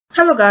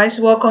Hello guys,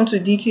 welcome to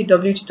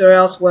DTW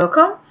Tutorials.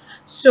 Welcome.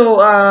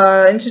 So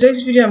in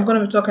today's video I'm going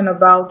to be talking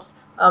about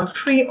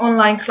free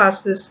online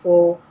classes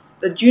for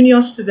the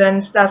junior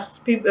students. That's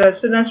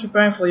students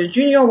preparing for your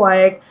junior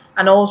WAEC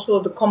and also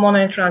the common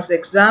entrance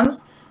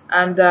exams.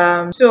 And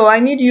so I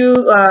need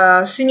you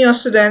senior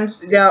students.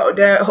 There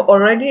are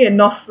already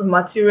enough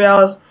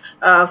materials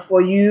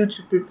for you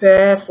to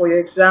prepare for your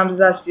exams.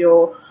 That's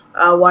your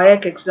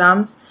WAEC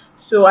exams.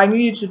 So I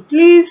need you to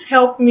please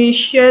help me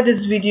share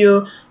this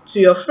video to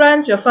your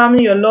friends, your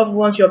family, your loved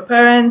ones, your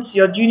parents,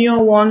 your junior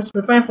ones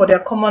preparing for their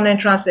common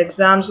entrance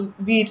exams,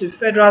 be it to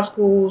federal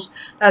schools,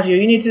 that's your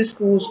unity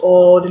schools,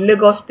 or the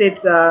Lagos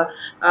State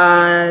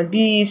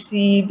BEC,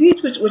 be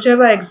it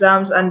whichever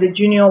exams, and the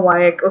junior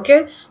WAEC.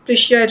 Okay, please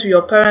share it to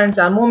your parents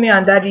and mommy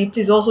and daddy.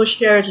 Please also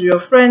share it to your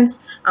friends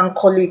and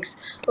colleagues.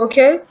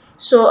 Okay,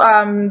 so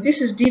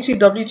this is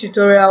DTW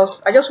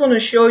Tutorials. I just want to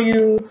show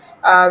you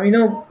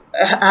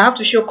I have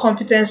to show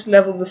competence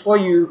level before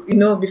you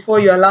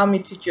allow me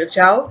to teach your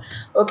child.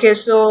 Okay,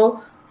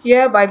 so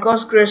here by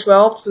God's grace we're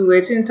up to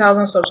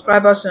 18,000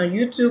 subscribers on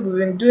YouTube. We've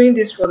been doing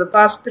this for the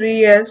past 3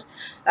 years,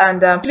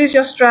 and please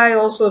just try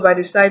also by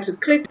the side to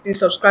click the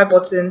subscribe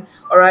button,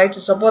 alright, to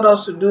support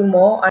us to do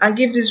more, and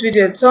give this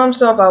video a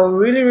thumbs up. I will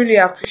really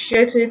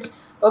appreciate it.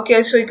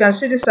 Okay, so you can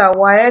see this are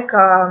WAEC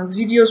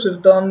videos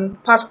we've done,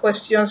 past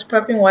questions,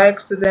 prepping WAEC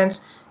students.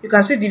 You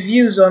can see the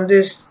views on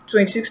this,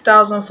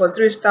 26,000 for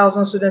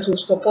 3,000 students we've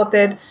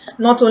supported,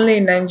 not only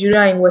in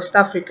Nigeria, in West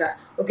Africa,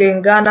 okay,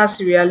 in Ghana,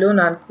 Sierra Leone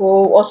and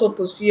co, also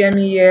post-UME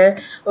here.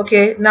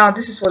 Okay, now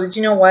this is for the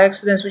junior WAEC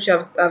students, which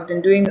I've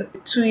been doing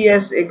 2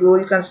 years ago.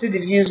 You can see the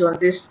views on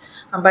this,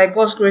 and by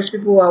God's grace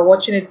people are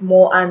watching it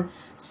more. And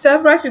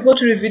if you go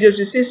through the videos,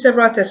 you see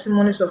several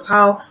testimonies of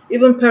how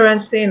even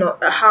parents saying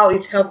how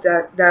it helped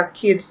their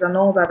kids and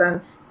all that, and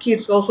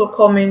kids also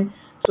coming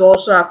to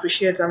also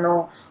appreciate and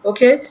all.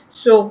 Okay,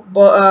 so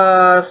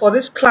but for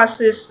these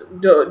classes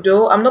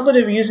though I'm not going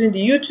to be using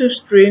the YouTube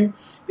stream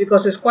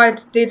because it's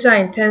quite data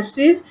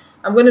intensive.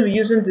 I'm going to be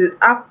using the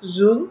app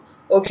Zoom.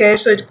 Okay,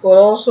 so it could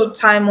also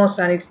time us,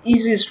 and it's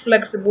easy, it's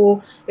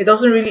flexible, it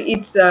doesn't really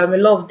eat a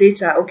lot of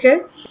data.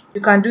 Okay,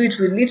 you can do it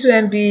with little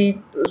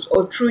MB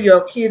or through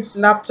your kids'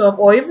 laptop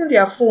or even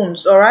their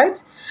phones. All right,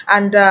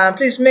 and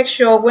please make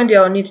sure when they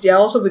are on it, they are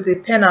also with a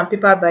pen and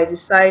paper by the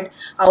side.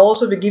 I'll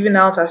also be giving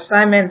out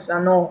assignments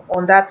and all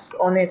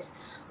on it.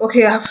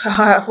 Okay,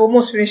 I've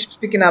almost finished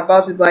speaking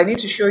about it, but I need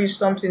to show you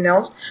something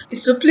else.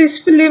 So please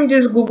fill in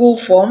this Google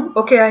form.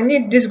 Okay, I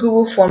need this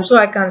Google form so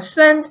I can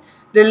send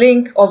the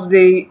link of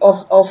the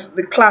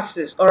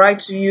classes, all right,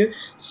 to you.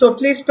 So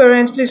please,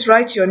 parents, please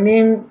write your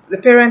name, the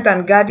parent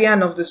and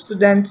guardian of the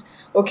student.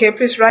 Okay,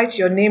 please write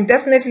your name.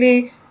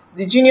 Definitely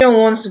the junior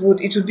ones it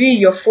would be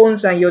your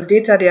phones and your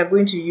data they are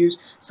going to use.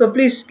 So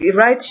please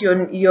write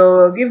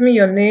give me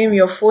your name,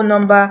 your phone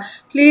number.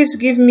 Please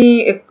give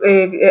me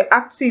a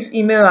active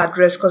email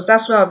address, because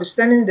that's where I'll be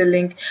sending the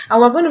link. And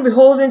we're going to be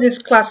holding these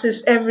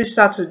classes every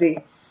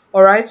Saturday.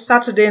 Alright,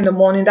 Saturday in the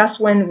morning, that's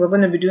when we're going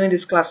to be doing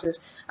these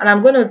classes. And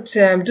I'm going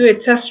to do a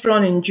test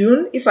run in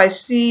June. If I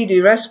see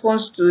the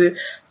response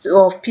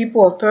of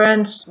people or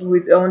parents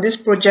on this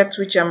project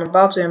which I'm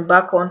about to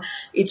embark on,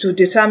 it will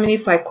determine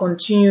if I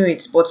continue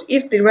it. But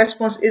if the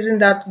response isn't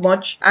that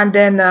much, and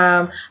then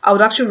I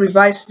would actually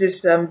revise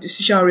this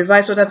decision,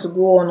 revise whether to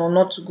go on or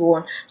not to go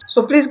on.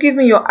 So please give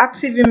me your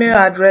active email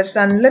address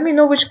and let me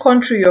know which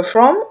country you're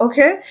from.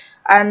 Okay,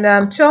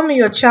 and tell me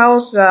your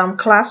child's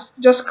class.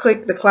 Just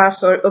click the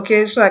class,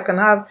 okay, so I can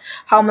have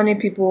how many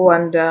people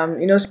and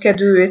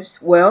schedule it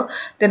well.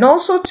 Then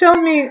also tell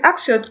me,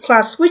 ask your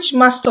class which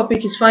math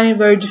topic is finding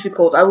very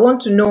difficult. I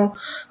want to know,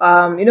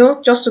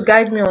 just to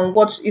guide me on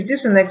what is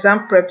this an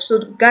exam prep, so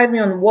guide me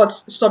on what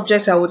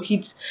subject I would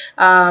hit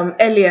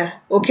earlier,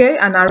 okay,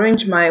 and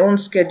arrange my own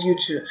schedule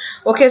too.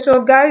 Okay,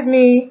 so guide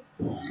me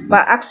by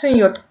asking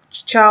your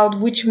child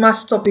which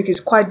math topic is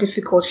quite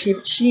difficult,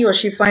 she or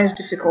she finds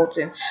difficult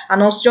in,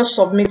 and also just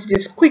submit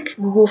this quick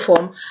Google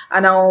form,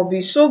 and I'll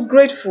be so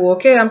grateful.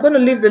 Okay, I'm going to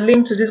leave the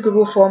link to this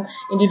Google form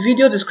in the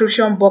video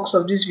description box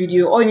of this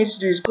video. All you need to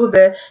do is go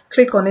there,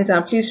 click on it,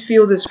 and please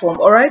fill this form.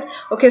 All right,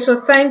 okay,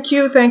 so thank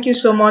you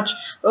so much.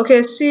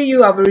 Okay, see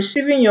you. I'll be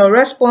receiving your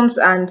response,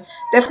 and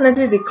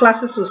definitely the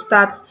classes will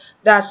start.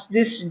 That's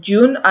this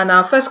June, and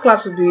our first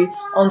class will be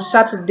on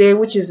Saturday,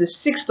 which is the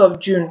 6th of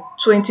June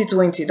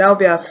 2020. That will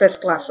be our first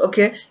class.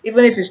 Okay,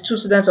 even if it's 2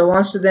 students or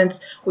 1 student,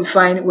 we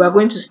find we are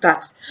going to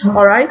start.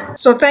 All right,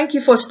 so thank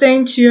you for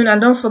staying tuned, and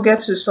don't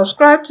forget to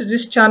subscribe to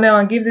this channel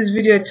and give this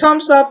video a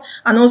thumbs up,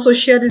 and also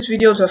share this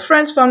video to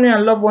friends, family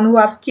and loved one who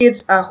have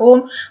kids at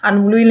home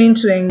and willing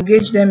to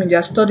engage them in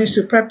their studies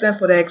to prep them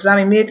for the exam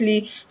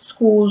immediately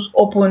schools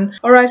open.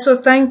 All right,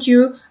 so thank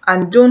you,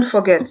 and don't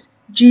forget,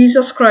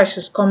 Jesus Christ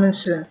is coming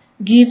soon.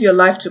 Give your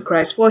life to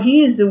Christ, for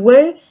He is the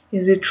way, He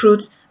is the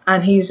truth,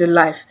 and He is the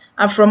life.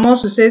 And from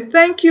us we say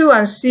thank you,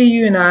 and see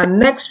you in our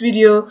next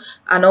video.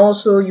 And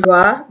also, you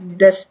are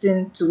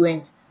destined to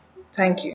win. Thank you.